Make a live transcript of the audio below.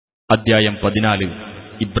അദ്ധ്യായം 14.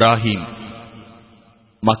 ഇബ്രാഹിം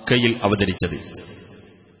മക്കയിൽ അവതരിച്ചത്.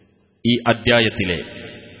 ഈ അദ്ധ്യായത്തിലെ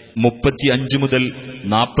 35 മുതൽ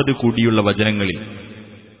 40 കൂടിയുള്ള വചനങ്ങളിൽ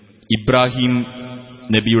ഇബ്രാഹിം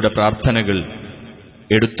നബിയുടെ പ്രാർത്ഥനകൾ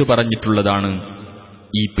എടുത്തു പറഞ്ഞിട്ടുള്ളതാണ്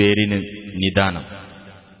ഈ പേരിന് നിദാനം.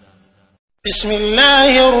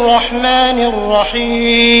 ബിസ്മില്ലാഹിർ റഹ്മാനിർ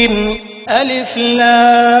റഹീം. അലിഫ്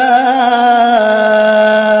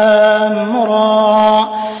ലാം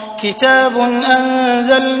റാ. كتاب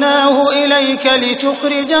أنزلناه إليك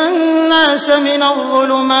لتخرج الناس من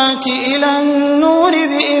الظلمات إلى النور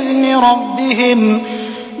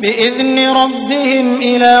بإذن ربهم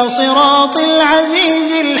إلى صراط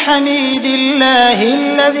العزيز الحميد الله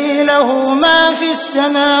الذي له ما في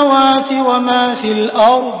السماوات وما في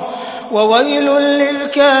الأرض وويل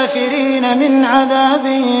للكافرين من عذاب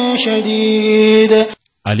شديد.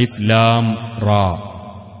 അലിഫ് ലാം റാ.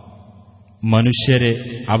 മനുഷ്യരെ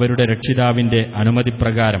അവരുടെ രക്ഷിതാവിന്റെ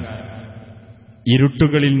അനുമതിപ്രകാരം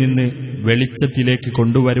ഇരുട്ടുകളിൽ നിന്ന് വെളിച്ചത്തിലേക്ക്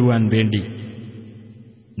കൊണ്ടുവരുവാൻ വേണ്ടി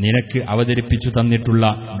നിനക്ക് അവതരിപ്പിച്ചു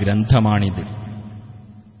തന്നിട്ടുള്ള ഗ്രന്ഥമാണിത്.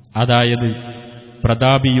 അതായത്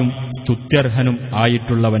പ്രതാപിയും സ്തുത്യർഹനും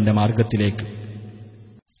ആയിട്ടുള്ളവന്റെ മാർഗത്തിലേക്ക്,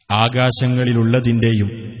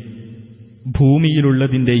 ആകാശങ്ങളിലുള്ളതിന്റെയും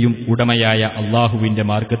ഭൂമിയിലുള്ളതിന്റെയും ഉടമയായ അല്ലാഹുവിന്റെ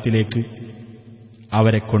മാർഗത്തിലേക്ക്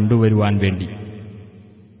അവരെ കൊണ്ടുവരുവാൻ വേണ്ടി.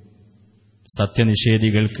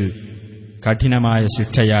 സത്യനിഷേധികൾക്ക് കഠിനമായ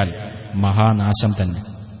ശിക്ഷയാൽ മഹാനാശം തന്നെ.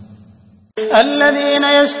 الذين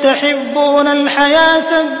يستحبون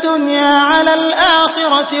الحياة الدنيا على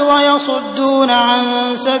الآخرة ويصدون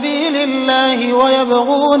عن سبيل الله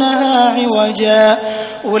ويبغونها عوجا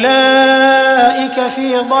أولئك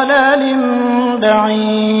في ضلال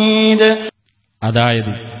بعيد.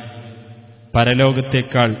 അതായത്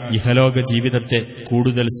പരലോകത്തേക്കാൾ ഇഹലോക ജീവിതത്തെ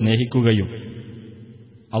കൂടുതൽ സ്നേഹിക്കുകയും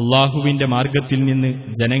അല്ലാഹുവിന്റെ മാർഗത്തിൽ നിന്ന്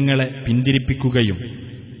ജനങ്ങളെ പിന്തിരിപ്പിക്കുകയും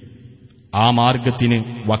ആ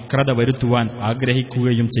മാർഗത്തിന് വക്രത വരുത്തുവാൻ ആഗ്രഹിക്കുകയും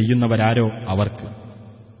ചെയ്യുന്നവരാരോ അവർക്ക്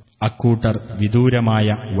അക്കൂട്ടർ വിദൂരമായ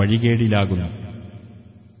വഴികേടിലാകുന്നു.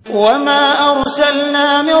 وما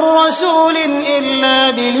أرسلنا من رسول إلا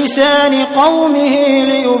بلسان قومه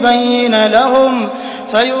ليبين لهم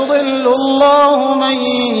فيضل الله من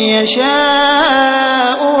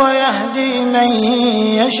يشاء ويهدي من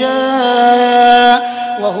يشاء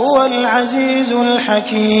وهو العزيز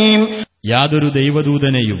الحكيم. യാതൊരു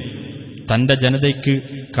ദൈവദൂതനെയും തന്റെ ജനതയ്ക്ക്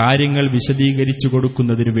കാര്യങ്ങൾ വിശദീകരിച്ചു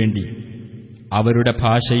കൊടുക്കുന്നതിനു വേണ്ടി അവരുടെ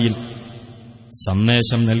ഭാഷയിൽ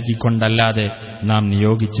സന്ദേശം നൽകിക്കൊണ്ടല്ലാതെ നാം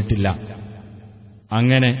നിയോഗിച്ചിട്ടില്ല.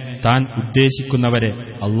 അങ്ങനെ താൻ ഉദ്ദേശിക്കുന്നവരെ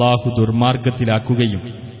അല്ലാഹു ദുർമാർഗത്തിലാക്കുകയും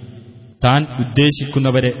താൻ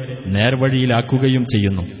ഉദ്ദേശിക്കുന്നവരെ നേർവഴിയിലാക്കുകയും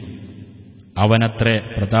ചെയ്യുന്നു.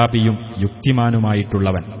 അവനത്രേ പ്രതാപിയും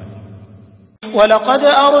യുക്തിമാനുമായിട്ടുള്ളവൻ. وَلَقَدْ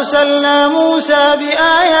أَرْسَلْنَا مُوسَى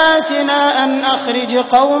بِآيَاتِنَا أَنْ أَخْرِجْ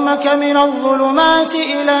قَوْمَكَ مِنَ الظُّلُمَاتِ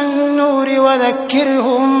إِلَى النُّورِ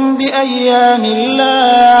وَذَكِّرْهُم بِأَيَّامِ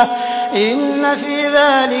اللَّهِ إِنَّ فِي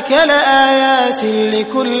ذَلِكَ لَآيَاتٍ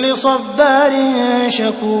لِكُلِّ صَبَّارٍ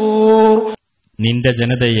شَكُورٍ. നിന്റെ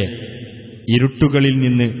ജനതയെ ഇരുട്ടുകളിൽ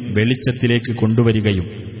നിന്ന് വെളിച്ചത്തിലേക്ക് കൊണ്ടുവരികയും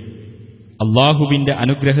അല്ലാഹുവിന്റെ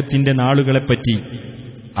അനുഗ്രഹത്തിന്റെ നാളുകളെപ്പറ്റി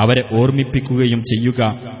അവരെ ഓർമ്മിപ്പിക്കുകയും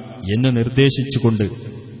ചെയ്യുക എന്ന് നിർദ്ദേശിച്ചുകൊണ്ട്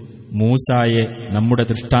മൂസായെ നമ്മുടെ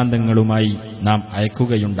ദൃഷ്ടാന്തങ്ങളുമായി നാം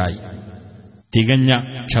അയക്കുകയുണ്ടായി. തികഞ്ഞ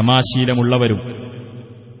ക്ഷമാശീലമുള്ളവരും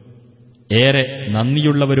ഏറെ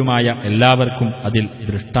നന്ദിയുള്ളവരുമായ എല്ലാവർക്കും അതിൽ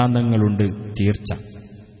ദൃഷ്ടാന്തങ്ങളുണ്ട് തീർച്ച.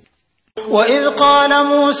 وَإِذْ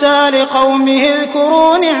قَالَ مُوسَى لِقَوْمِهِ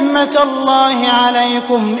اذْكُرُوا نِعْمَةَ اللَّهِ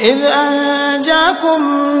عَلَيْكُمْ إِذْ أَنْجَاكُمْ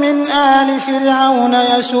مِنْ آلِ فِرْعَوْنَ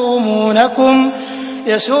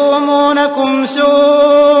يسومونكم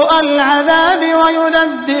سوء العذاب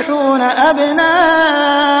ويذبحون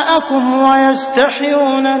أبناءكم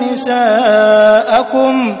ويستحيون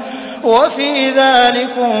نساءكم وفي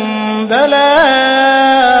ذلكم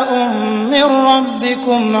بلاء من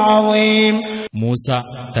ربكم عظيم. മൂസ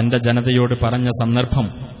തന്റെ ജനതയോട് പറഞ്ഞ സന്ദർഭം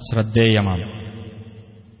ശ്രദ്ധേയമാണ്.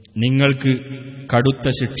 നിങ്ങൾക്ക് കടുത്ത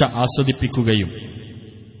ശിക്ഷ ആസ്വദിപ്പിക്കുകയും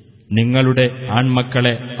നിങ്ങളുടെ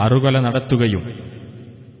ആൺമക്കളെ അറുകൊല നടത്തുകയും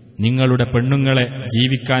നിങ്ങളുടെ പെണ്ണുങ്ങളെ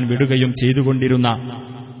ജീവിക്കാൻ വിടുകയും ചെയ്തുകൊണ്ടിരുന്ന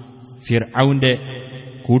ഫിർഔന്റെ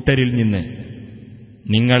കൂട്ടരിൽ നിന്ന്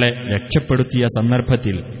നിങ്ങളെ രക്ഷപ്പെടുത്തിയ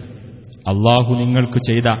സന്ദർഭത്തിൽ അല്ലാഹു നിങ്ങൾക്ക്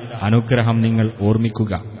ചെയ്ത അനുഗ്രഹം നിങ്ങൾ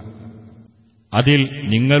ഓർമ്മിക്കുക. അതിൽ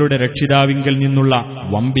നിങ്ങളുടെ രക്ഷിതാവിങ്കൽ നിന്നുള്ള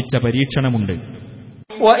വമ്പിച്ച പരീക്ഷണമുണ്ട്.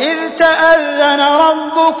 وَإِذْ تَأَذَّنَ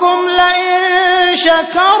رَبُّكُمْ لَئِن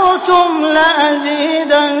شَكَرْتُمْ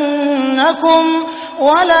لَأَزِيدَنَّكُمْ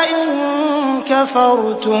وَلَئِن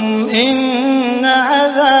كَفَرْتُمْ إِنَّ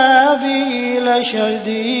عَذَابِي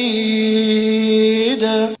لَشَدِيدٌ.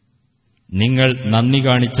 നിങ്ങൾ നന്ദി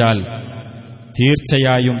കാണിച്ചാൽ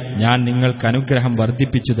തീർച്ചയായും ഞാൻ നിങ്ങൾക്കനുഗ്രഹം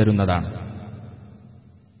വർദ്ധിപ്പിച്ചു തരുന്നതാണ്.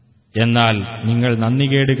 എന്നാൽ നിങ്ങൾ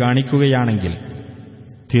നന്ദികേട് കാണിക്കുകയാണെങ്കിൽ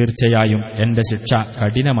തീർച്ചയായും എന്റെ ശിക്ഷ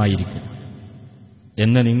കഠിനമായിരിക്കും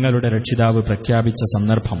എന്ന് നിങ്ങളുടെ രക്ഷിതാവ് പ്രഖ്യാപിച്ച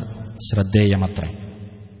സന്ദർഭം ശ്രദ്ധേയമത്രേ.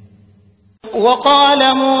 وقال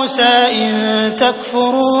موسى إن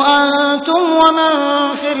تكفروا أنتم ومن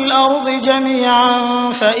في الأرض جميعا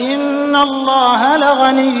فإن الله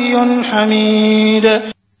لغني حميد.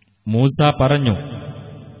 മൂസ പറഞ്ഞു,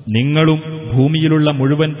 നിങ്ങളും ഭൂമിയിലുള്ള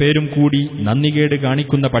മുഴുവൻ പേരും കൂടി നന്ദികേട്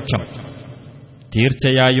കാണിക്കുന്ന പക്ഷം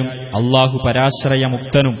തീർച്ചയായും അല്ലാഹു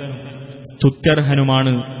പരാശ്രയമുക്തനും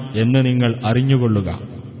സ്തുത്യർഹനുമാണ് എന്ന് നിങ്ങൾ അറിഞ്ഞുകൊള്ളുക.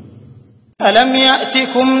 ألم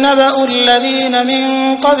يأتكم نبأ الذين من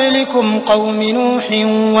قبلكم قوم نوح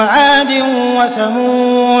وعاد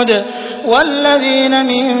وثمود والذين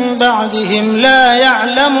من بعدهم لا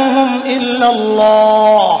يعلمهم إلا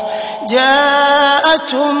الله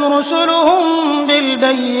جاءتهم رسلهم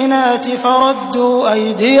بالبينات فردوا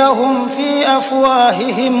أيديهم في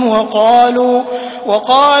أفواههم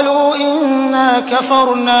وقالوا إنا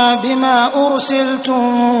كفرنا بما أرسلتم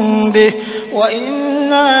به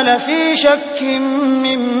وإنا لفي شك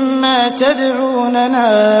مما تدعوننا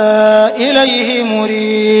إليه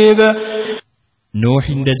مريب.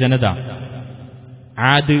 നോഹിന്റെ ജനത,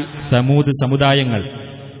 ആദ്, സമൂദ് സമുദായങ്ങൾ,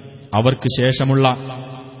 അവർക്ക് ശേഷമുള്ള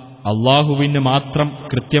അല്ലാഹുവിന് മാത്രം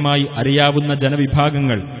കൃത്യമായി അറിയാവുന്ന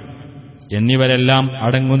ജനവിഭാഗങ്ങൾ എന്നിവരെല്ലാം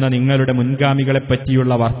അടങ്ങുന്ന നിങ്ങളുടെ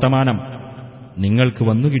മുൻഗാമികളെപ്പറ്റിയുള്ള വർത്തമാനം നിങ്ങൾക്ക്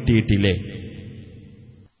വന്നുകിട്ടിയിട്ടില്ലേ?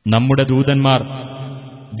 നമ്മുടെ ദൂതന്മാർ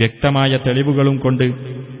വ്യക്തമായ തെളിവുകളും കൊണ്ട്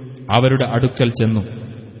അവരുടെ അടുക്കൽ ചെന്നു.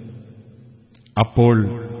 അപ്പോൾ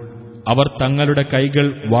അവർ തങ്ങളുടെ കൈകൾ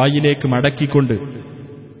വായിലേക്ക് മടക്കിക്കൊണ്ട്,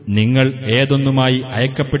 നിങ്ങൾ ഏതൊന്നുമായി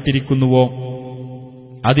അയക്കപ്പെട്ടിരിക്കുന്നുവോ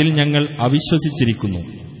അതിൽ ഞങ്ങൾ അവിശ്വസിച്ചിരിക്കുന്നു.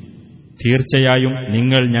 തീർച്ചയായും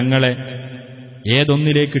നിങ്ങൾ ഞങ്ങളെ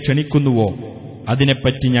ഏതൊന്നിലേക്ക് ക്ഷണിക്കുന്നുവോ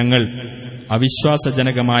അതിനെപ്പറ്റി ഞങ്ങൾ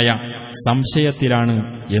അവിശ്വാസജനകമായ സംശയത്തിലാണ്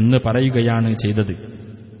എന്ന് പറയുകയാണ് ചെയ്തത്.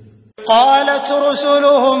 قالت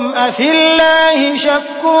رسلهم أفي الله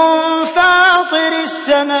شك فاطر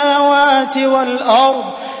السماوات والأرض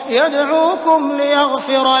يدعوكم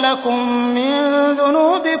ليغفر لكم من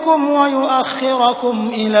ذنوبكم ويؤخركم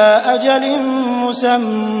إلى أجل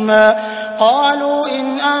مسمى قالوا إن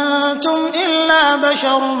أنتم إلا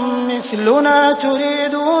بشر مثلنا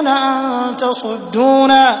تريدون أن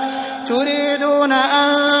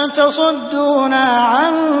تصدونا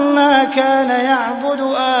عما كان يعبد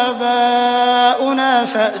آباؤنا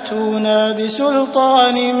فأتونا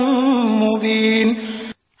بسلطان مبين.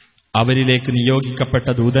 അവരിലേക്ക് നിയോഗിക്കപ്പെട്ട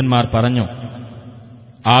ദൂതന്മാർ പറഞ്ഞു,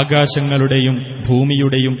 ആകാശങ്ങളുടെയും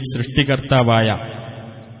ഭൂമിയുടെയും സൃഷ്ടികർത്താവായ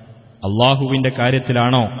അല്ലാഹുവിന്റെ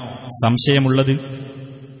കാര്യത്തിലാണോ സംശയമുള്ളത്?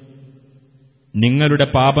 നിങ്ങളുടെ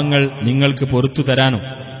പാപങ്ങൾ നിങ്ങൾക്ക് പൊറുത്തു തരാനും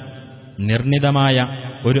നിർണിതമായ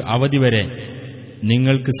ഒരു അവധി വരെ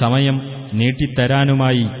നിങ്ങൾക്ക് സമയം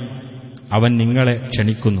നീട്ടിത്തരാനുമായി അവൻ നിങ്ങളെ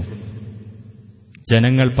ക്ഷണിക്കുന്നു.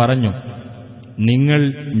 ജനങ്ങൾ പറഞ്ഞു, നിങ്ങൾ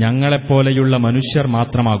ഞങ്ങളെപ്പോലെയുള്ള മനുഷ്യർ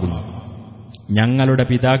മാത്രമാകുന്നു. ഞങ്ങളുടെ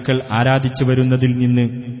പിതാക്കൾ ആരാധിച്ചു വരുന്നതിൽ നിന്ന്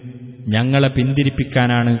ഞങ്ങളെ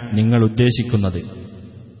പിന്തിരിപ്പിക്കാനാണ് നിങ്ങൾ ഉദ്ദേശിക്കുന്നത്.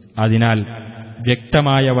 അതിനാൽ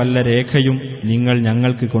വ്യക്തമായ വല്ല രേഖയും നിങ്ങൾ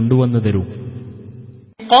ഞങ്ങൾക്ക് കൊണ്ടുവന്നു തരൂ.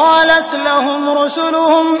 قالت لهم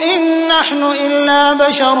رسلهم إن نحن إلا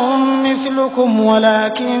بشر مثلكم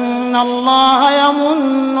ولكن الله يمن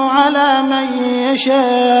على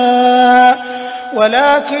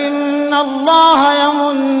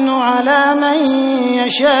من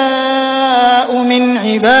يشاء من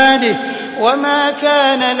عباده وما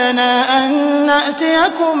كان لنا أن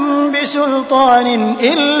نأتيكم بسلطان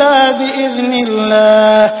إلا بإذن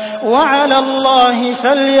الله وعلى الله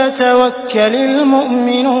فليتوكل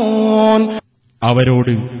المؤمنون.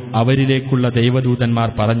 അവരോട് അവരിലേക്കുള്ള ദൈവദൂതന്മാർ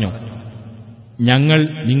പറഞ്ഞു, ഞങ്ങൾ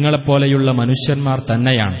നിങ്ങളെപ്പോലെയുള്ള മനുഷ്യന്മാർ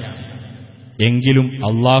തന്നെയാണ്. എങ്കിലും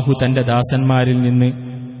അല്ലാഹു തന്റെ ദാസന്മാരിൽ നിന്ന്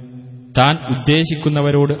താൻ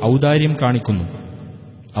ഉദ്ദേശിക്കുന്നവരോട് ഔദാര്യം കാണിക്കുന്നു.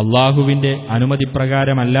 അല്ലാഹുവിന്റെ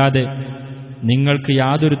അനുമതിപ്രകാരമല്ലാതെ നിങ്ങൾക്ക്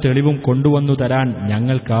യാതൊരു തെളിവും കൊണ്ടുവന്നു തരാൻ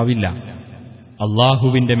ഞങ്ങൾക്കാവില്ല.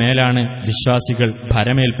 അല്ലാഹുവിന്റെ മേലാണ് വിശ്വാസികൾ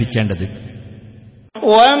ഭരമേൽപ്പിക്കേണ്ടത്.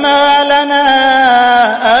 وما لنا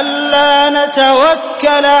ألا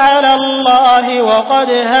نتوكل على الله وقد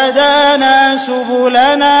هدانا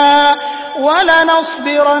سبلنا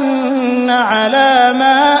ولنصبرن على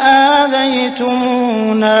ما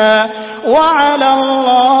آذيتمونا وعلى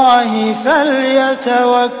الله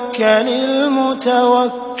فليتوكل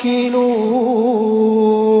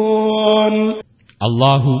المتوكلون.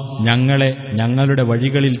 അല്ലാഹു ഞങ്ങളെ ഞങ്ങളുടെ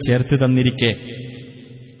വഴികളിൽ ചേർത്ത് തന്നിരിക്കെ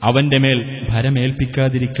അവന്റെ മേൽ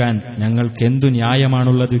ഭരമേൽപ്പിക്കാതിരിക്കാൻ ഞങ്ങൾക്കെന്തു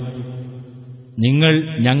ന്യായമാണുള്ളത്?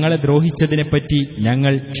 നിങ്ങൾ ഞങ്ങളെ ദ്രോഹിച്ചതിനെപ്പറ്റി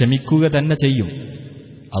ഞങ്ങൾ ക്ഷമിക്കുക തന്നെ ചെയ്യും.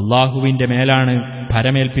 അല്ലാഹുവിന്റെ മേലാണ്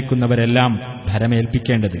ഭരമേൽപ്പിക്കുന്നവരെല്ലാം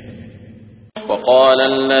ഭരമേൽപ്പിക്കേണ്ടത്. وقال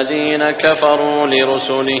الذين كفروا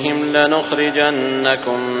لرسلهم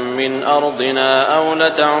لنخرجنكم من أرضنا أو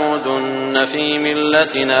لتعودن في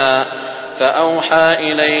ملتنا فأوحى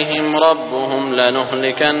إليهم ربهم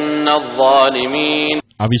لنهلكن الظالمين.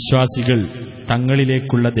 അവിശ്വാസികൾ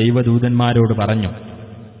തങ്ങളിലേക്കുള്ള ദൈവദൂതന്മാരോട് പറഞ്ഞു,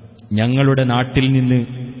 ഞങ്ങളുടെ നാട്ടിൽ നിന്ന്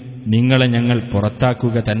നിങ്ങളെ ഞങ്ങൾ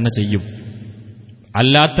പുറത്താക്കുക തന്നെ ചെയ്യും.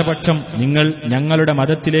 അല്ലാത്തപക്ഷം നിങ്ങൾ ഞങ്ങളുടെ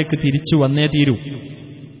മതത്തിലേക്ക് തിരിച്ചു വന്നേ തീരൂ.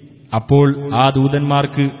 അപ്പോൾ ആ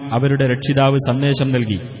ദൂതന്മാർക്ക് അവരുടെ രക്ഷിതാവ് സന്ദേശം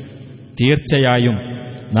നൽകി, തീർച്ചയായും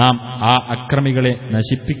നാം ആ അക്രമികളെ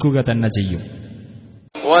നശിപ്പിക്കുക തന്നെ ചെയ്യും.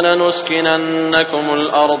 وَلَنُسْكِنَنَّكُمُ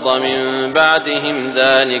الْأَرْضَ مِنْ بَعْدِهِمْ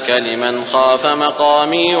ذَلِكَ لِمَنْ خَافَ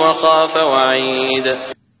مَقَامِي وَخَافَ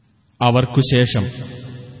وَعِيدِ. അവർക്കുശേഷം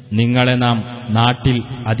നിങ്ങളെ നാം നാട്ടിൽ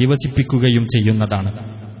അധിവസിപ്പിക്കുകയും ചെയ്യുന്നതാണ്.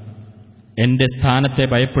 എന്റെ സ്ഥാനത്തെ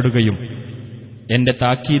ഭയപ്പെടുകയും എന്റെ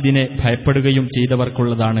താക്കീദിനെ ഭയപ്പെടുകയും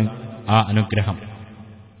ചെയ്തവർക്കുള്ളതാണ് ആ അനുഗ്രഹം.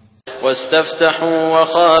 وَاسْتَفْتَحُوا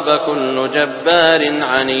وَخَابَ كُلُّ جَبَّارٍ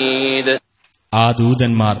عَنِيدٍ. ആ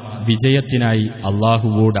ദൂതന്മാർ വിജയത്തിനായി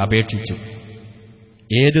അല്ലാഹുവോട് അപേക്ഷിച്ചു.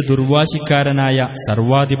 ഏത് ദുർവാശിക്കാരനായ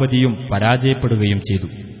സർവാധിപതിയും പരാജയപ്പെടുകയും ചെയ്തു.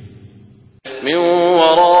 مِنْ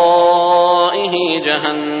وَرَائِهِ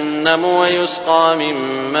جَهَنَّمُ وَيُسْقَى مِنْ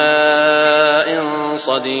مَاءٍ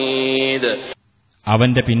صَدِيدٍ.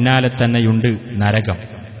 അവന്റെ പിന്നാലെ തന്നെയുണ്ട് നരകം.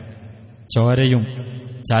 ചോരയും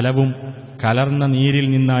ചലവും കലർന്ന നീരിൽ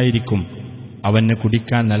നിന്നായിരിക്കും അവന്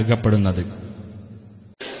കുടിക്കാൻ നൽകപ്പെടുന്നത്.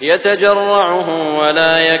 يتجرعه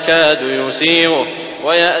ولا يكاد يسيغه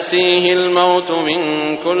ويأتيه الموت من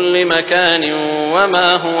كل مكان وما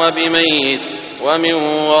هو بميت ومن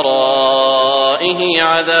ورائه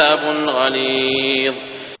عذاب غليظ.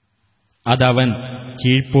 അതവൻ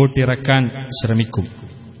കീഴ്പോട്ടിറക്കാൻ ശ്രമിക്കും.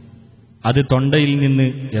 അത് തൊണ്ടയിൽ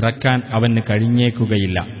നിന്ന് ഇറക്കാൻ അവന്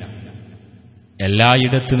കഴിഞ്ഞേക്കുകയില്ല.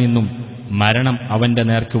 എല്ലായിടത്തു നിന്നും മരണം അവന്റെ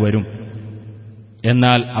നേർക്ക് വരും.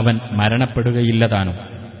 എന്നാൽ അവൻ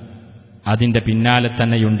മരണപ്പെടുകയില്ലതാനും. അതിന്റെ പിന്നാലെ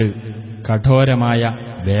തന്നെയുണ്ട് കഠോരമായ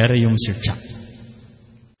വേറെയും ശിക്ഷ.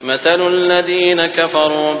 مثل الذين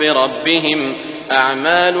كفروا بربهم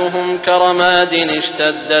أعمالهم كرماد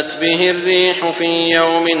اشتدت به الريح في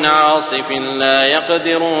يوم عاصف لا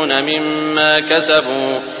يقدرون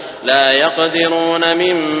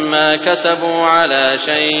مما كسبوا على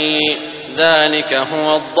شيء ذلك هو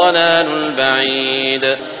الضلال البعيد.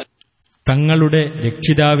 തങ്ങളുടെ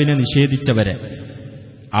രക്ഷിതാവിനെ നിഷേധിച്ചവരെ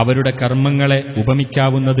അവരുടെ കർമ്മങ്ങളെ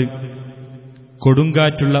ഉപമിക്കാവുന്നത്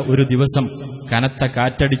കൊടുങ്കാറ്റുള്ള ഒരു ദിവസം കനത്ത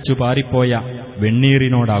കാറ്റടിച്ചു പാറിപ്പോയ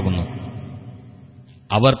വെണ്ണീറിനോടാകുന്നു.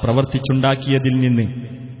 അവർ പ്രവർത്തിച്ചുണ്ടാക്കിയതിൽ നിന്ന്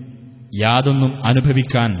യാതൊന്നും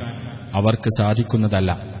അനുഭവിക്കാൻ അവർക്ക്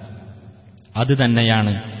സാധിക്കുന്നതല്ല.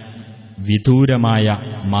 അതുതന്നെയാണ് വിദൂരമായ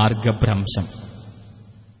മാർഗഭ്രംശം.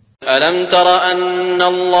 ألم تر أن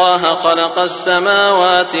الله خلق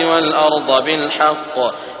السماوات والأرض بالحق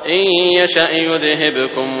إن يشأ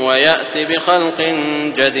يذهبكم ويأتي بخلق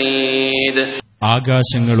جديد.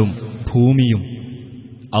 ആകാശങ്ങളും ഭൂമിയും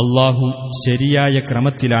അല്ലാഹു ശരിയായ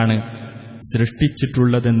ക്രമത്തിലാണ്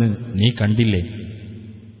സൃഷ്ടിച്ചിട്ടുള്ളതെന്ന് നീ കണ്ടില്ലേ?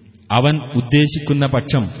 അവൻ ഉദ്ദേശിക്കുന്ന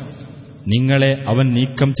പക്ഷം നിങ്ങളെ അവൻ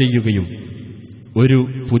നീക്കം ചെയ്യുകയും ഒരു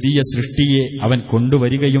പുതിയ സൃഷ്ടിയെ അവൻ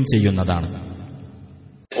കൊണ്ടുവരികയും ചെയ്യുന്നതാണ്.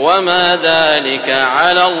 وما ذلك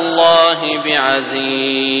على الله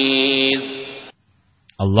بعزيز.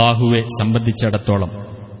 അല്ലാഹുവെ സംബന്ധിച്ചിടത്തോളം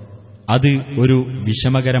അത് ഒരു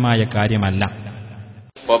വിഷമകരമായ കാര്യമല്ല.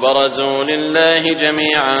 وبرزوا لله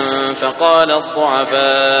جميعا فقال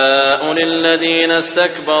الضعفاء للذين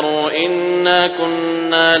استكبروا إنا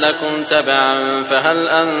كنا لكم تبعا فهل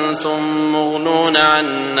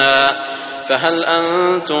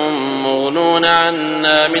أنتم مغنون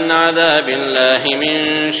عنا من عذاب الله من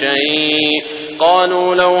شيء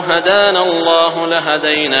قالوا لو هدانا الله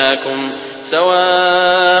لهديناكم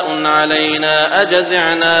سواء علينا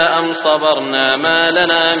أجزعنا أم صبرنا ما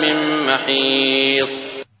لنا من محيص.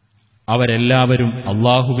 അവരെല്ലാവരും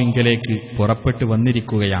അല്ലാഹുവിങ്കലേക്ക് പുറപ്പെട്ടു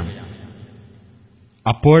വന്നിരിക്കുകയാണ്.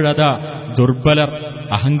 അപ്പോഴതാ ദുർബലർ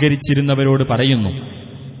അഹങ്കരിച്ചിരുന്നവരോട് പറയുന്നു,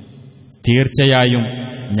 തീർച്ചയായും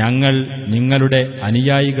ഞങ്ങൾ നിങ്ങളുടെ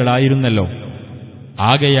അനുയായികളായിരുന്നല്ലോ.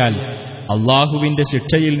 ആകയാൽ അല്ലാഹുവിന്റെ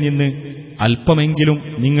ശിക്ഷയിൽ നിന്ന്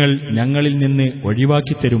അല്പമെങ്കിലും നിങ്ങൾ ഞങ്ങളിൽ നിന്ന്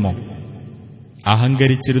ഒഴിവാക്കിത്തരുമോ?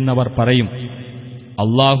 അഹങ്കരിച്ചിരുന്നവർ പറയും,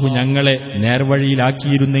 അല്ലാഹു ഞങ്ങളെ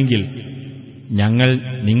നേർവഴിയിലാക്കിയിരുന്നെങ്കിൽ ഞങ്ങൾ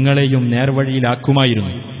നിങ്ങളെയും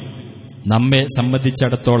നേർവഴിയിലാക്കുമായിരുന്നു. നമ്മെ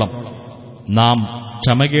സംബന്ധിച്ചിടത്തോളം നാം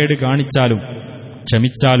ക്ഷമകേട് കാണിച്ചാലും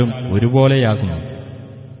ക്ഷമിച്ചാലും ഒരുപോലെയാകുന്നു.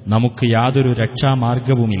 നമുക്ക് യാതൊരു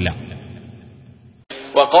രക്ഷാമാർഗവുമില്ല.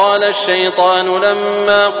 وقال الشيطان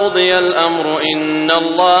لما قضي الأمر إن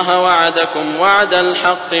الله وعدكم وعد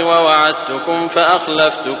الحق ووعدتكم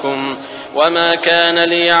فأخلفتكم وما كان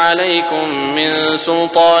لي عليكم من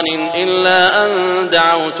سلطان إلا أن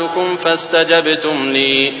دعوتكم فاستجبتم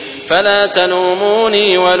لي فلا تلوموني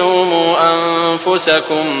ولوموا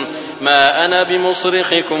أنفسكم ما أنا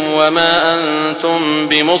بمصرخكم وما أنتم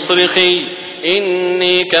بمصرخي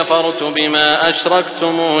إني كفرت بما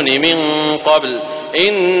أشركتمون من قبل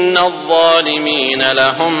إن الظالمين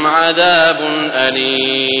لهم عذاب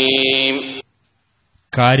أليم.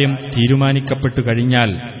 കാര്യം തീരുമാനിക്കപ്പെട്ടു കഴിഞ്ഞാൽ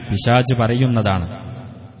പിശാച് പറയുന്നതാണ്,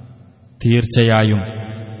 തീർച്ചയായും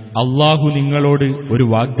അല്ലാഹു നിങ്ങളോട് ഒരു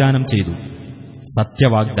വാഗ്ദാനം ചെയ്തു,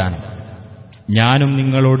 സത്യവാഗ്ദാനം. ഞാനും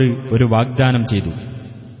നിങ്ങളോട് ഒരു വാഗ്ദാനം ചെയ്തു.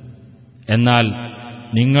 എന്നാൽ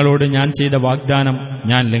നിങ്ങളോട് ഞാൻ ചെയ്ത വാഗ്ദാനം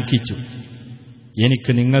ഞാൻ ലംഘിച്ചു.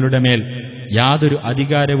 എനിക്ക് നിങ്ങളുടെ മേൽ യാതൊരു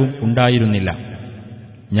അധികാരവും ഉണ്ടായിരുന്നില്ല.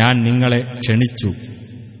 ഞാൻ നിങ്ങളെ ക്ഷണിച്ചു,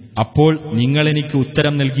 അപ്പോൾ നിങ്ങളെനിക്ക്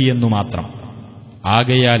ഉത്തരം നൽകിയെന്നു മാത്രം.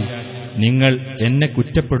 ആകയാൽ നിങ്ങൾ എന്നെ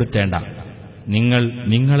കുറ്റപ്പെടുത്തേണ്ട, നിങ്ങൾ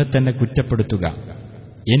നിങ്ങളെ തന്നെ കുറ്റപ്പെടുത്തുക.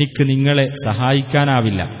 എനിക്ക് നിങ്ങളെ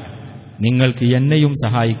സഹായിക്കാനാവില്ല, നിങ്ങൾക്ക് എന്നെയും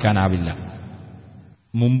സഹായിക്കാനാവില്ല.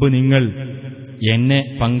 മുമ്പ് നിങ്ങൾ എന്നെ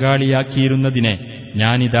പങ്കാളിയാക്കിയിരുന്നതിനെ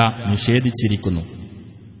ഞാനിതാ നിഷേധിച്ചിരിക്കുന്നു.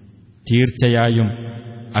 തീർച്ചയായും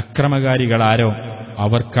അക്രമകാരികളാരോ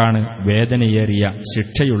അവർക്കാണ് വേദനയേറിയ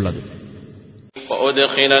ശിക്ഷയുള്ളത്.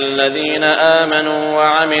 وأدخل الذين آمنوا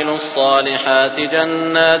وعملوا الصالحات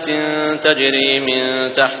جنات تجري من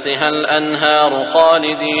تحتها الأنهار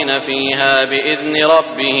خالدين فيها بإذن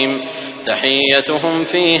ربهم تحيتهم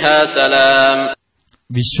فيها سلام.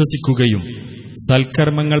 വിശ്വസിക്കുകയും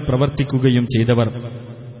സൽക്കർമ്മങ്ങൾ പ്രവർത്തിക്കുകയും ചെയ്തവർ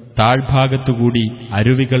താഴ്ഭാഗത്തുകൂടി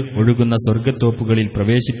അരുവികൾ ഒഴുകുന്ന സ്വർഗ്ഗത്തോപ്പുകളിൽ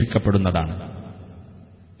പ്രവേശിപ്പിക്കപ്പെടുന്നതാണ്.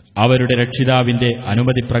 അവരുടെ രക്ഷിതാവിന്റെ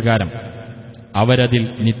അനുമതിപ്രകാരം അവരതിൽ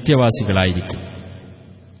നിത്യവാസികളായിരിക്കും.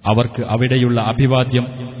 അവർക്ക് അവിടെയുള്ള അഭിവാദ്യം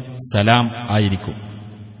സലാം ആയിരിക്കും.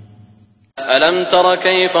 ألم تر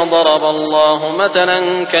كيف ضرب الله مثلا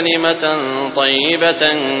كلمة طيبة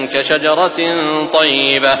كشجرة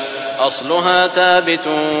طيبة أصلها ثابت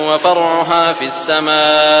وفرعها في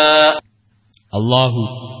السماء. അല്ലാഹു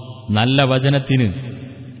നല്ല വചനത്തിന്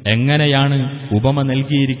എങ്ങനെയാണ് ഉപമ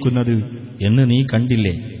നൽകിയിരിക്കുന്നത് എന്ന് നീ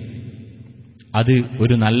കണ്ടില്ലേ? അത്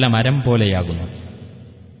ഒരു നല്ല മരം പോലെയാകുന്നു.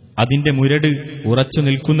 അതിന്റെ മുരട് ഉറച്ചു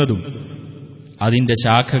നിൽക്കുന്നതും അതിന്റെ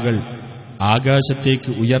ശാഖകൾ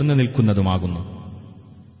ആകാശത്തേക്ക് ഉയർന്നു നിൽക്കുന്നതുമാകുന്നു.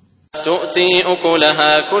 تؤتي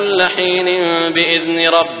أكلها كل حين بإذن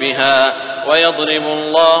ربها ويضرب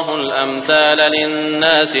الله الأمثال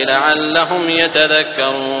للناس لعلهم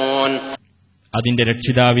يتذكرون. അതിന്റെ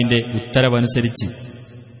രക്ഷിതാവിന്റെ ഉത്തരവനുസരിച്ച്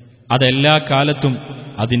അതെല്ലാ കാലത്തും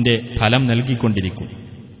അതിന്റെ ഫലം നൽകിക്കൊണ്ടിരിക്കും.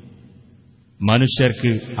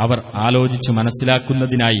 മനുഷ്യർക്ക് അവർ ആലോചിച്ചു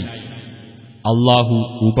മനസ്സിലാക്കുന്നതിനായി അല്ലാഹു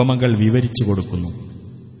ഉപമകൾ വിവരിച്ചു കൊടുക്കുന്നു.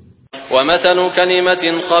 ومثل كلمة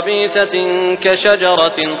خبيثة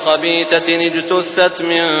كشجرة خبيثة اجتثت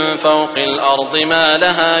من فوق الأرض ما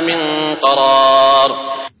لها من قرار.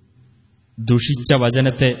 ദുഷിച്ച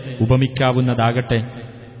വചനത്തെ ഉപമിക്കാവുന്നതാകട്ടെ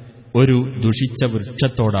ഒരു ദുഷിച്ച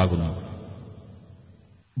വൃക്ഷത്തോടാകുന്നു.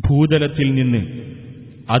 ഭൂതലത്തിൽ നിന്ന്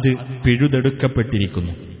അത്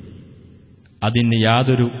പിഴുതെടുക്കപ്പെട്ടിരിക്കുന്നു. അതിന്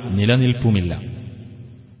യാതൊരു നിലനിൽപ്പുമില്ല.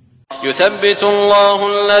 يثبت الله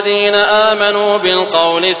الذين آمنوا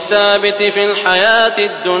بالقول الثابت في الحياة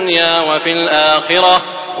الدنيا وفي الآخرة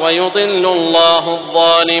ويضل الله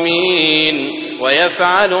الظالمين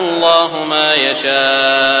ويفعل الله ما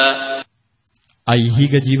يشاء.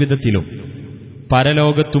 ഐഹിക ജീവിതത്തിലും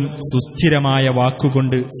പരലോകത്തും സുസ്ഥിരമായ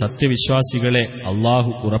വാക്കുകൊണ്ട് സത്യവിശ്വാസികളെ അല്ലാഹു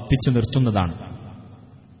ഉറപ്പിച്ചു നിർത്തുന്നതാണ്.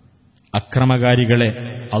 അക്രമകാരികളെ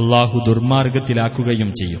അല്ലാഹു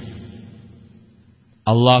ദുർമാർഗത്തിലാക്കുകയും ചെയ്യും.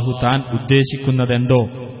 അല്ലാഹു താൻ ഉദ്ദേശിക്കുന്നതെന്തോ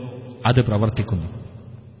അത് പ്രവർത്തിക്കുന്നു.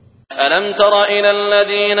 ألم تر إلى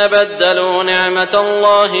الذين بدلوا نعمة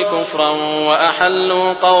الله كفرا وأحلوا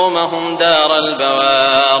قومهم دار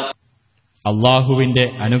البوار. അല്ലാഹുവിന്റെ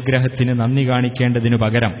അനുഗ്രഹത്തിന് നന്ദി കാണിക്കേണ്ടതിനു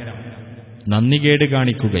പകരം നന്ദികേട്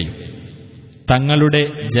കാണിക്കുകയും തങ്ങളുടെ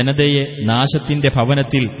ജനതയെ നാശത്തിന്റെ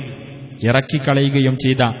ഭവനത്തിൽ ഇറക്കിക്കളയുകയും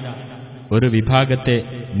ചെയ്ത ഒരു വിഭാഗത്തെ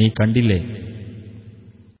നീ കണ്ടില്ലേ?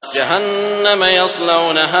 ജഹന്നമ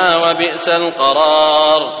യസ്ലൗനഹാ വബിഅ്സൽ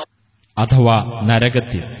ഖറാർ. അഥവാ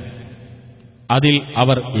നരകത്തിൽ, അതിൽ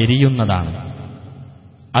അവർ എരിയുന്നതാണ്.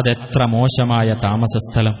 അതെത്ര മോശമായ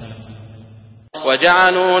താമസസ്ഥലം.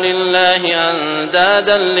 وجعلوا لله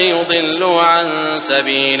أندادا ليضلوا عن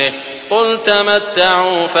سبيله قل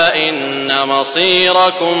تمتعوا فإن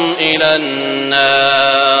مصيركم إلى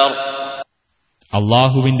النار.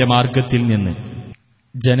 അള്ളാഹുവിന്റെ മാർഗത്തിൽ നിന്ന്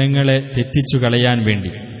ജനങ്ങളെ തെറ്റിച്ചു കളയാൻ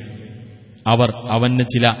വേണ്ടി അവർ അവന്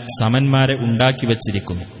ചില സമന്മാരെ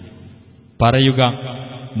ഉണ്ടാക്കിവച്ചിരിക്കുന്നു. പറയുക,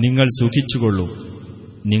 നിങ്ങൾ സുഖിച്ചുകൊള്ളൂ,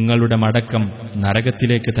 നിങ്ങളുടെ മടക്കം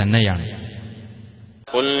നരകത്തിലേക്ക് തന്നെയാണ്.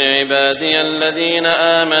 قل لعبادي الذين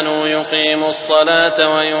آمنوا يقيموا الصلاة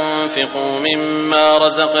وينفقوا مما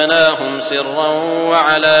رزقناهم سرا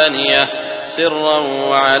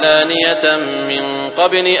وعلانية من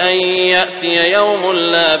قبل أن يأتي يوم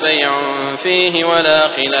لا بيع فيه ولا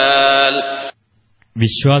خلال.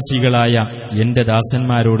 വിശ്വാസികളായ എന്റെ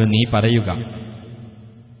ദാസന്മാരോട് നീ പറയുക,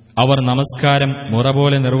 അവർ നമസ്കാരം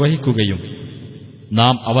മുറപോലെ നിർവഹിക്കുകയും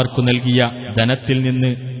നാം അവർക്കു നൽകിയ ധനത്തിൽ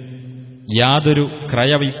നിന്ന് യാതൊരു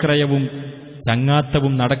ക്രയവിക്രയവും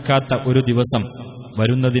ചങ്ങാത്തവും നടക്കാത്ത ഒരു ദിവസം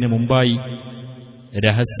വരുന്നതിനു മുമ്പായി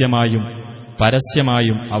രഹസ്യമായും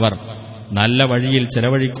പരസ്യമായും അവർ നല്ല വഴിയിൽ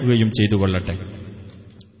ചെലവഴിക്കുകയും ചെയ്തുകൊള്ളട്ടെ.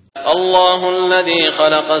 الله الذي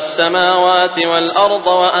خلق السماوات والأرض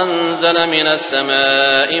وأنزل من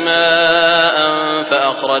السماء ماء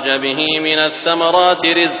فأخرج به من الثمرات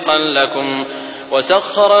رزقا لكم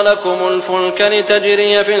وسخر لكم الفلك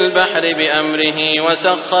لتجري في البحر بأمره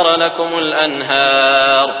وسخر لكم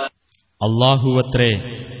الأنهار. അല്ലാഹുവത്രേ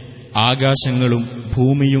ആകാശങ്ങളും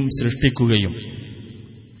ഭൂമിയും സൃഷ്ടിക്കുകയും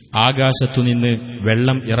ആകാശത്തുനിന്ന്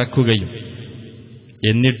വെള്ളം ഇറക്കുകയും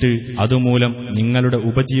എന്നിട്ട് അതുമൂലം നിങ്ങളുടെ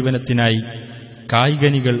ഉപജീവനത്തിനായി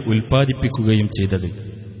കായ്കനികൾ ഉൽപ്പാദിപ്പിക്കുകയും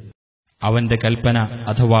ചെയ്തത്. അവന്റെ കൽപ്പന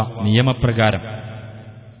അഥവാ നിയമപ്രകാരം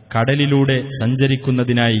കടലിലൂടെ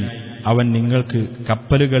സഞ്ചരിക്കുന്നതിനായി അവൻ നിങ്ങൾക്ക്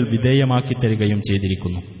കപ്പലുകൾ വിധേയമാക്കി തരികയും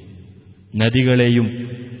ചെയ്തിരിക്കുന്നു. നദികളെയും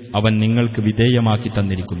അവൻ നിങ്ങൾക്ക് വിധേയമാക്കി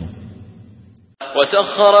തന്നിരിക്കുന്നു.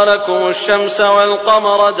 وسخر لكم الشمس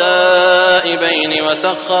والقمر دائبين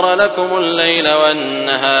وسخر لكم الليل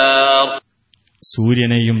والنهار.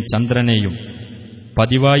 സൂര്യനെയും ചന്ദ്രനെയും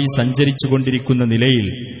പതിവായി സഞ്ചരിച്ചുകൊണ്ടിരിക്കുന്ന നിലയിൽ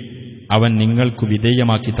അവൻ നിങ്ങൾക്കു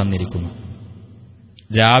വിധേയമാക്കി തന്നിരിക്കുന്നു.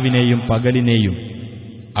 രാവിനെയും പകലിനെയും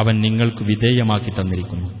അവൻ നിങ്ങൾക്കു വിധേയമാക്കി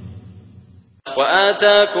തന്നിരിക്കുന്നു.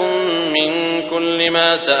 وآتاكم من كل ما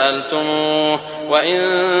سألتموه وإن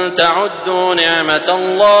تعدوا نعمة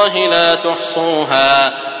الله لا تحصوها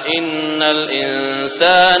إن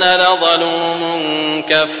الإنسان لظلوم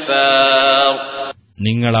كفار.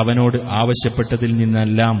 നിങ്ങൾ അവനോട് ആവശ്യപ്പെട്ടതിൽ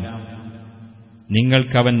നിന്നെല്ലാം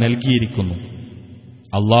നിങ്ങൾക്കവൻ നൽകിയിരിക്കുന്നു.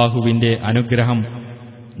 അല്ലാഹുവിന്റെ അനുഗ്രഹം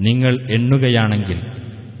നിങ്ങൾ എണ്ണുകയാണെങ്കിൽ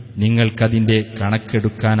നിങ്ങൾക്കതിന്റെ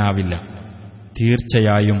കണക്കെടുക്കാനാവില്ല.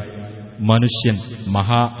 തീർച്ചയായും മനുഷ്യൻ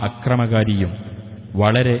മഹാ അക്രമകാരിയും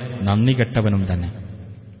വളരെ നന്ദികെട്ടവനും തന്നെ.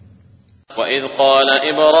 وَإِذْ قَالَ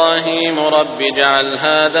إِبْرَاهِيمُ رَبِّ اجْعَلْ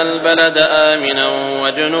هَذَا الْبَلَدَ آمِنًا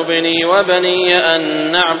وَاجْنُبْنِي وَبَنِيَّ أَن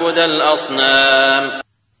نَّعْبُدَ الْأَصْنَامَ.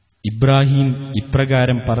 ഇബ്രാഹിം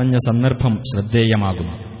ഇപ്രകാരം പറഞ്ഞ സന്ദർഭം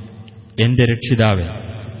ശ്രദ്ധേയമാകുന്നു. എന്റെ രക്ഷിതാവേ,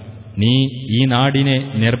 നീ ഈ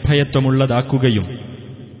നാടിനെ നിർഭയത്വമുള്ളതാക്കുകയും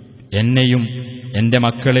എന്നെയും എന്റെ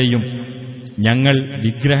മക്കളെയും ഞങ്ങൾ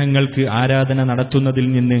വിഗ്രഹങ്ങൾക്ക് ആരാധന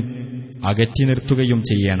നടത്തുന്നതിൽ നിന്ന് അകറ്റി നിർത്തുകയും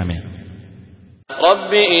ചെയ്യണമേ.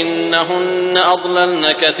 رب إنهن أضللن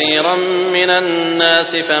كثيرا من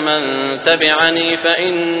الناس فمن تبعني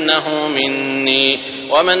فإنه مني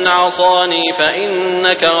ومن عصاني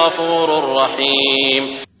فإنك غفور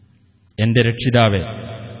رحيم. എന്റെ രക്ഷിതാവേ,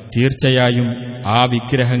 തീർച്ചയായും ആ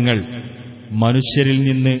വിഗ്രഹങ്ങൾ മനുഷ്യരിൽ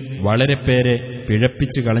നിന്ന് വളരെ പേരെ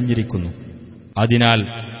പിഴപ്പിച്ചു കളഞ്ഞിരിക്കുന്നു.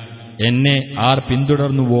 അതിനാൽ എന്നെ ആർ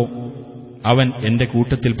പിന്തുടർന്നുവോ അവൻ എന്റെ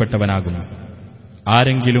കൂട്ടത്തിൽപ്പെട്ടവനാകുന്നു.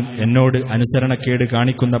 ആരെങ്കിലും എന്നോട് അനുസരണക്കേട്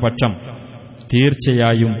കാണിക്കുന്ന പക്ഷം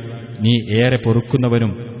തീർച്ചയായും നീ ഏറെ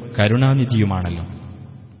പൊറുക്കുന്നവനും കരുണാനിധിയുമാണല്ലോ.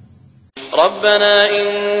 ربنا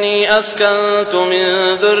إني أسكنت من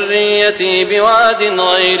ذريتي بواد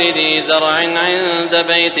غير ذي زرع عند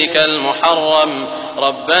بيتك المحرم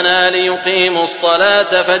ربنا ليقيموا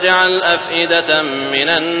الصلاة فاجعل أفئدة من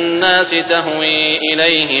الناس تهوي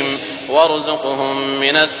إليهم وارزقهم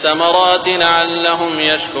من الثمرات لعلهم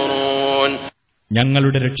يشكرون.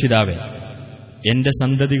 ഞങ്ങളുടെ രക്ഷിതാവേ, എന്റെ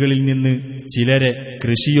സന്തതികളിൽ നിന്ന് ചിലരെ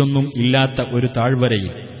കൃഷിയൊന്നും ഇല്ലാത്ത ഒരു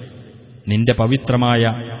താഴ്വരയിൽ നിന്റെ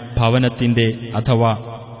പവിത്രമായ ഭവനത്തിന്റെ അഥവാ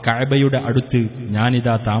കഅബയുടെ അടുത്ത്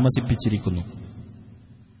ഞാനിതാ താമസിപ്പിച്ചിരിക്കുന്നു.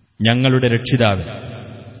 ഞങ്ങളുടെ രക്ഷിതാവേ,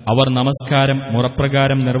 അവർ നമസ്കാരം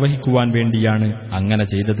മുറപ്രകാരം നിർവഹിക്കുവാൻ വേണ്ടിയാണ് അങ്ങനെ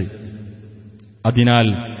ചെയ്തത്. അതിനാൽ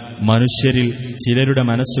മനുഷ്യരിൽ ചിലരുടെ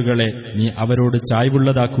മനസ്സുകളെ നീ അവരോട്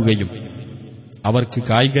ചായ്വുള്ളതാക്കുകയും അവർക്ക്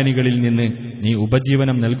കായ്കനികളിൽ നിന്ന് നീ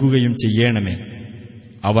ഉപജീവനം നൽകുകയും ചെയ്യണമേ.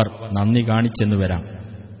 അവർ നന്ദി കാണിച്ചെന്നു വരാം.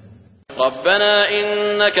 ربنا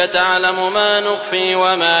إنك تعلم ما نخفي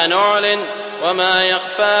وما نعلن وما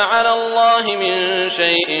يخفى على الله من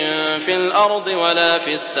شيء في الأرض ولا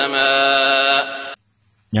في السماء.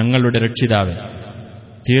 ഞങ്ങളുടെ രക്ഷിതാവേ,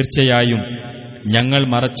 തീർച്ചയായും ഞങ്ങൾ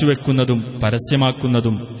മറച്ചുവെക്കുന്നതും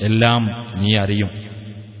പരസ്യമാക്കുന്നതും എല്ലാം നീ അറിയും.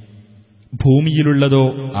 ഭൂമിയിലുള്ളതോ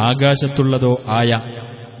ആകാശത്തുള്ളതോ ആയ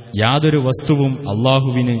യാതൊരു വസ്തുവും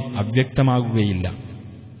അല്ലാഹുവിന് അവ്യക്തമാകുകയില്ല.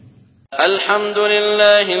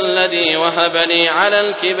 അൽഹംദുലില്ലാഹി അൽദീ വഹബനി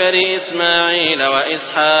അലൽ കിബരി ഇസ്മാഈല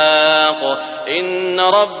വഇസ്ഹാഖ ഇന്ന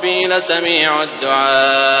റബ്ബീ ലസമീഉദ്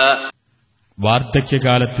ദുആ.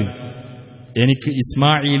 വാർദ്ധക്യകാലത്ത് എനിക്ക്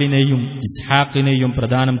ഇസ്മാഈലിനെയും ഇസ്ഹാഖിനെയും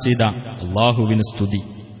പ്രദാനം ചെയ്ത അല്ലാഹുവിന് സ്തുതി.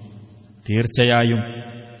 തീർച്ചയായും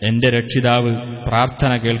എന്റെ രക്ഷിതാവ്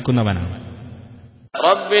പ്രാർത്ഥന കേൾക്കുന്നവനാണ്.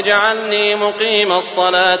 റബ്ബി ജഅൽനീ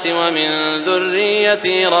മുഖീമസ്സലാത്തി വമിൻ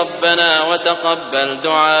ദുർരിയ്യതി റബ്ബനാ വതഖബ്ബൽ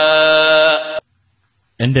ദുആ.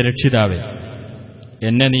 എന്റെ രക്ഷിതാവേ,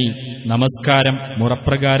 എന്നെ നീ നമസ്കാരം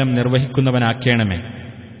മുറപ്രകാരം നിർവഹിക്കുന്നവനാക്കേണമേ.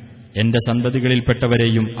 എന്റെ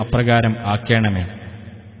സന്തതികളിൽപ്പെട്ടവരെയും അപ്രകാരം ആക്കേണമേ.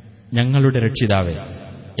 ഞങ്ങളുടെ രക്ഷിതാവേ,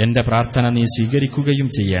 എന്റെ പ്രാർത്ഥന നീ സ്വീകരിക്കുകയും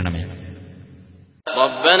ചെയ്യണമേ.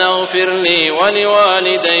 ربنا اغفر لي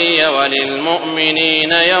ولوالدي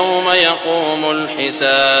وللمؤمنين يوم يقوم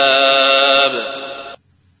الحساب.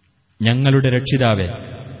 ഞങ്ങളുടെ രക്ഷിതാവേ,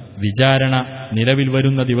 വിചാരണ നിലവിൽ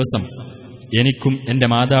വരുന്ന ദിവസം എനിക്കും എന്റെ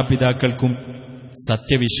മാതാപിതാക്കൾക്കും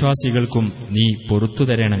സത്യവിശ്വാസികൾക്കും നീ പൊറുത്തു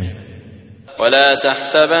തരണമേ. ولا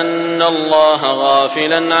تحسبن الله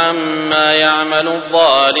غافلا عما يعمل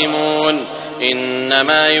الظالمون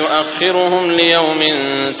إنما يؤخرهم ليوم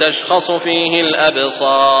تشخص فيه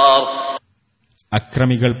الأبصار.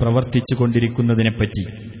 അക്രമികൾ പ്രവർത്തിച്ചു കൊണ്ടിരിക്കുന്നതിനെപ്പറ്റി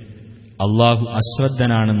അല്ലാഹു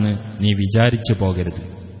അശ്രദ്ധനാണെന്ന് നീ വിചാരിച്ചു പോകരുത്.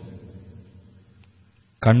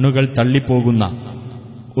 കണ്ണുകൾ തള്ളിപ്പോകുന്ന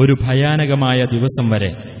ഒരു ഭയാനകമായ ദിവസം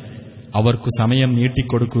വരെ അവർക്കു സമയം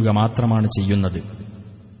നീട്ടിക്കൊടുക്കുക മാത്രമാണ് ചെയ്യുന്നത്.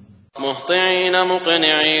 مهطعين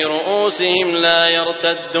مقنعي رؤوسهم لا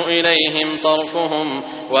يرتد إليهم طرفهم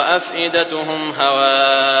وأفئدتهم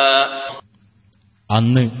هواء.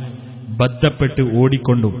 അന്ന് ബദ്ധപ്പെട്ട്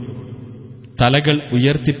ഓടിക്കൊണ്ടും തലകൾ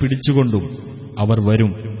ഉയർത്തിപ്പിടിച്ചുകൊണ്ടും അവർ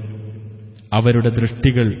വരും. അവരുടെ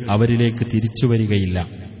ദൃഷ്ടികൾ അവരിലേക്ക് തിരിച്ചുവരികയില്ല.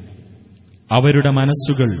 അവരുടെ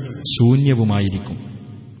മനസ്സുകൾ ശൂന്യവുമായിരിക്കും.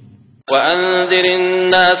 وأنذر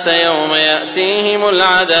الناس يوم يأتيهم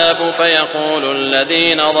العذاب فيقول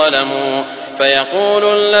الذين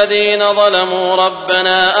ظلموا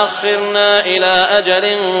ربنا أخرنا إلى أجل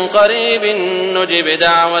قريب نجب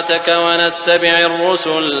دعوتك ونتبع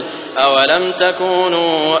الرسل أولم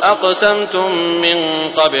تكونوا أقسمتم من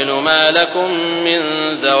قبل ما لكم من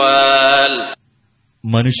زوال.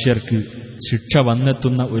 മനുഷ്യർക്ക് ശിക്ഷ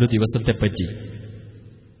വന്നെത്തുന്ന ഒരു ദിവസത്തെപ്പറ്റി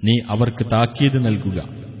നീ അവർക്ക് താക്കീത്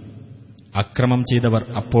നൽകുക. അക്രമം ചെയ്തവർ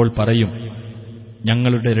അപ്പോൾ പറയും,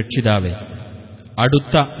 ഞങ്ങളുടെ രക്ഷിതാവേ,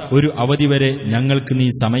 അടുത്ത ഒരു അവധി വരെ ഞങ്ങൾക്ക് നീ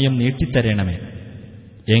സമയം നീട്ടിത്തരണമേ.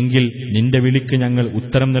 എങ്കിൽ നിന്റെ വിളിക്ക് ഞങ്ങൾ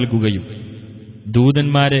ഉത്തരം നൽകുകയും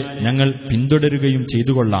ദൂതന്മാരെ ഞങ്ങൾ പിന്തുടരുകയും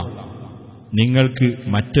ചെയ്തുകൊള്ളാം. നിങ്ങൾക്ക്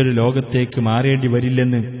മറ്റൊരു ലോകത്തേക്ക് മാറേണ്ടി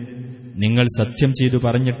വരില്ലെന്ന് നിങ്ങൾ സത്യം ചെയ്തു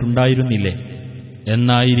പറഞ്ഞിട്ടുണ്ടായിരുന്നില്ലേ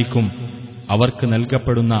എന്നായിരിക്കും അവർക്ക്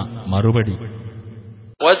നൽകപ്പെടുന്ന മറുപടി.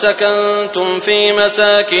 وسكنتم في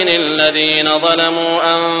مساكن الذين ظلموا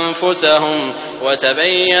أنفسهم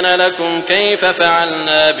وتبين لكم كيف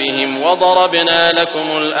فعلنا بهم وضربنا لكم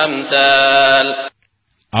الأمثال.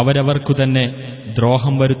 അവരവർക്കു തന്നെ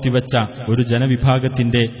ദ്രോഹം വരുത്തിവച്ച ഒരു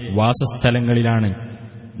ജനവിഭാഗത്തിന്റെ വാസസ്ഥലങ്ങളിലാണ്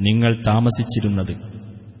നിങ്ങൾ താമസിച്ചിരുന്നത്.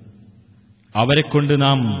 അവരെക്കൊണ്ട്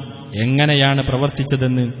നാം എങ്ങനെയാണ്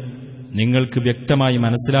പ്രവർത്തിച്ചതെന്ന് നിങ്ങൾക്ക് വ്യക്തമായി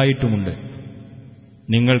മനസ്സിലായിട്ടുമുണ്ട്.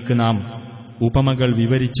 നിങ്ങൾക്ക് നാം ഉപമകൾ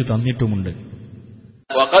വിവരിച്ചു തന്നിട്ടുമുണ്ട്.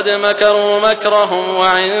 وقد مكروا مكرهم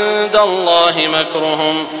وعند الله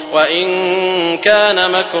مكرهم وإن كان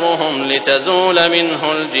مكرهم لتزول منه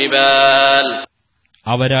الجبال.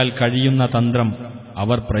 അവരാൽ കഴിയുന്ന തന്ത്രം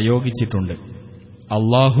അവർ പ്രയോഗിച്ചിട്ടുണ്ട്.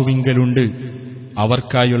 അല്ലാഹുവിങ്കലുണ്ട്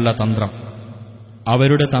അവർക്കായുള്ള തന്ത്രം.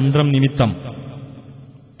 അവരുടെ തന്ത്രം നിമിത്തം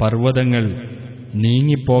പർവ്വതങ്ങൾ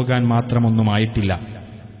നീങ്ങിപ്പോകാൻ മാത്രമൊന്നുമായിട്ടില്ല.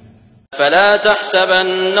 فلا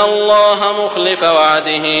تحسبن الله مخلف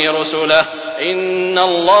وعده رسله إن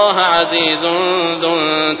الله عزيز ذو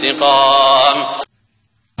انتقام.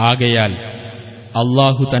 ആകയാൽ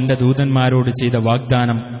അല്ലാഹു തന്റെ ദൂതന്മാരോട് ചെയ്ത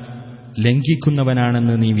വാഗ്ദാനം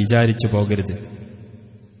ലംഘിക്കുന്നവനാണെന്ന് നീ വിചാരിച്ചു പോകരുത്.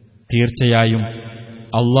 തീർച്ചയായും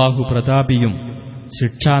അല്ലാഹു പ്രതാപിയും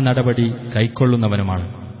ശിക്ഷാ നടപടി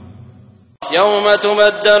കൈക്കൊള്ളുന്നവനുമാണ്. يوم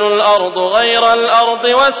تبدل الأرض غير الأرض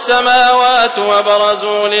والسماوات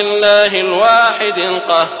وبرزوا لله الواحد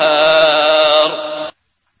القهار.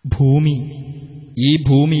 ഭൂമി ഈ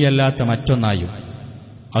ഭൂമിയല്ലാത്ത മറ്റൊന്നായും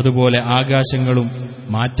അതുപോലെ ആകാശങ്ങളും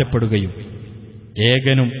മാറ്റപ്പെടുകയും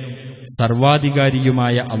ഏകനും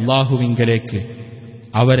സർവാധികാരിയുമായ അല്ലാഹുവിങ്കലേക്ക്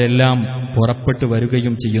അവരെല്ലാം പുറപ്പെട്ടു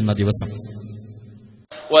വരികയും ചെയ്യുന്ന ദിവസം.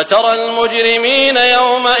 وترى المجرمين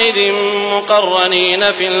يومئذ مقرنين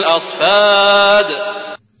في الأصفاد.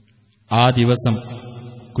 ആ ദിവസം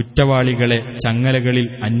കുറ്റവാളികളെ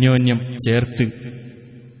ചങ്ങലകളിൽ അന്യോന്യം ചേർത്ത്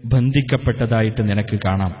ബന്ധിക്കപ്പെട്ടതായിട്ട് നിനക്ക്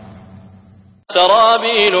കാണാം.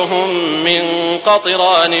 سرابيلهم من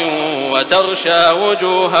قطران وتغشى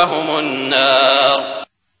وجوههم النار.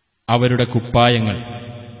 അവരുടെ കുപ്പായങ്ങൾ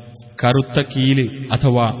കറുത്ത കീല്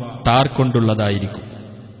അഥവാ ടാർ കൊണ്ടുള്ളതായിരിക്കും.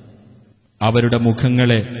 അവരുടെ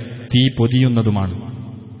മുഖങ്ങളെ തീ പൊതിയുന്നതുമാണ്.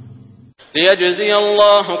 ليجزي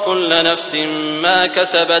الله كل نفس ما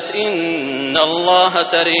كسبت إن الله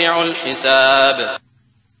سريع الحساب.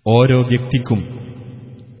 ഓരോ വ്യക്തിക്കും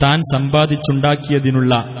താൻ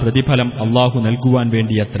സമ്പാദിച്ചുണ്ടാക്കിയതിനുള്ള പ്രതിഫലം അല്ലാഹു നൽകുവാൻ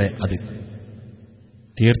വേണ്ടിയത്രേ അത്.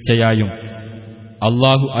 തീർച്ചയായും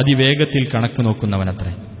അല്ലാഹു അതിവേഗത്തിൽ കണക്ക്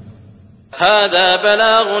നോക്കുന്നവനത്രേ. هذا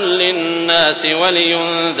بلاغ للناس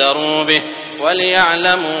ولينذروا به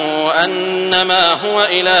وليعلموا أنما هو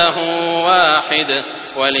إله واحد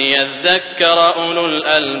وليذكر أولو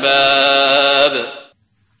الألباب.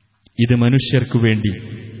 ഇത് മനുഷ്യർക്കു വേണ്ടി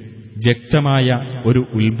വ്യക്തമായ ഒരു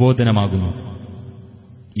ഉത്ബോധനമാകുന്നു.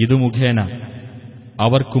 ഇതു മുഖേന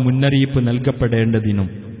അവർക്കു മുന്നറിയിപ്പ് നൽകപ്പെടേണ്ടതിനും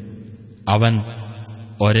അവൻ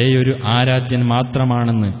ഒരേയൊരു ആരാധ്യൻ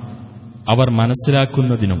മാത്രമാണെന്ന് അവർ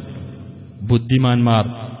മനസ്സിലാക്കുന്നതിനും ബുദ്ധിമാന്മാർ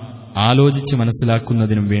ആലോചിച്ച്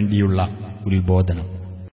മനസ്സിലാക്കുന്നതിനും വേണ്ടിയുള്ള ഉത്ബോധനം.